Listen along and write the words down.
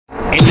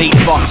Elite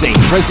Boxing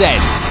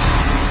presents.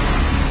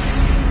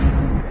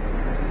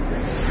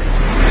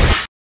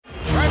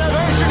 Great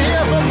ovation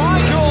here for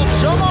Michael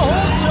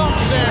Tomahawk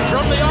Thompson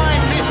from the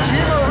Iron Fist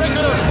Junior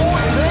record of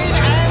 14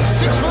 and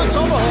 6 for the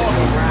Tomahawk.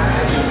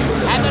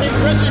 Had that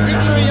impressive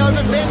victory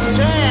over Ben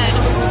Tan.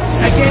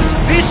 Against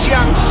this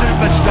young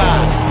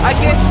superstar,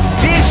 against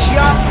this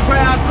young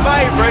crowd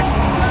favourite,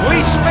 we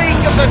speak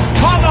of the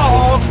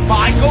Tomahawk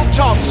Michael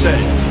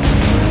Thompson.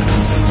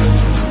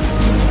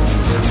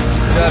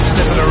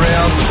 Stepping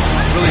around,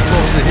 really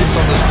talks the hips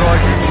on the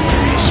strike.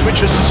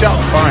 Switches to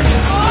south, fine.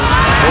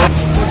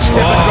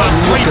 Step across,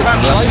 three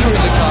punch. Later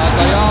in the card,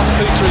 they asked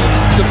Petrie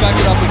to back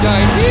it up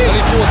again, and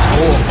he fought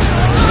to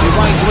He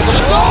lanes with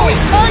the left. Oh, he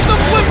takes the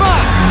flipper!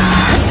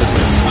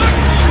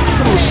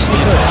 Little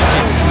slippers.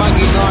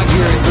 Monkey night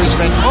here in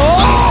Brisbane.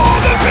 Oh,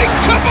 the big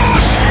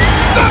kibosh!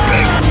 The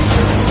big...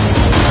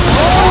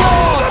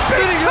 Oh, the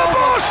big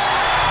kibosh!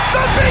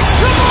 The big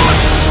kibosh!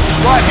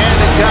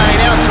 Right-handed gain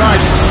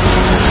outside.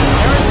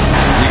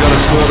 You got to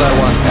score that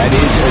one. That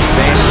is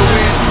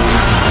advantage.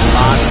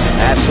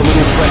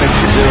 Absolute credit.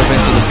 Their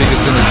events are the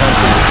biggest in the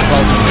country.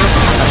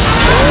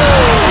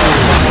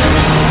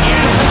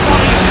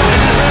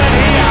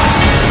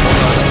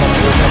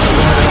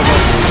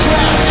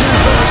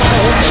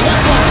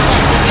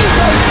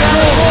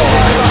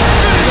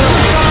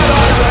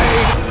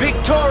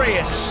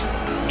 Victorious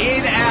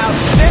in our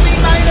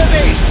semi-main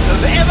event of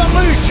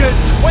Evolution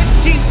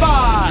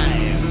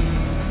 25.